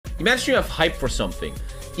Imagine you have hype for something.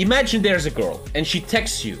 Imagine there's a girl, and she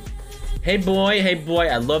texts you. Hey boy,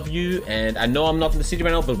 I love you, and I know I'm not in the city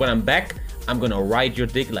right now, but when I'm back, I'm gonna ride your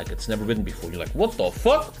dick like it's never been before. You're like, what the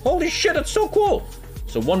fuck? Holy shit, that's so cool.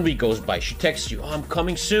 So 1 week goes by, she texts you, oh, I'm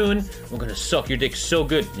coming soon, I'm gonna suck your dick so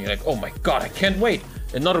good. And you're like, oh my god, I can't wait.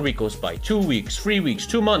 Another week goes by, 2 weeks, 3 weeks,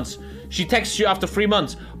 2 months. She texts you after 3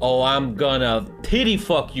 months, oh, I'm gonna titty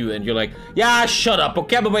fuck you. And you're like, yeah, shut up,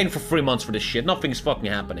 okay, I've been waiting for 3 months for this shit, nothing's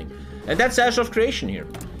fucking happening. And that's Ash of Creation here.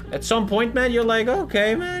 At some point, man, you're like,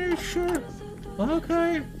 okay, man, sure,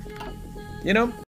 okay. You know?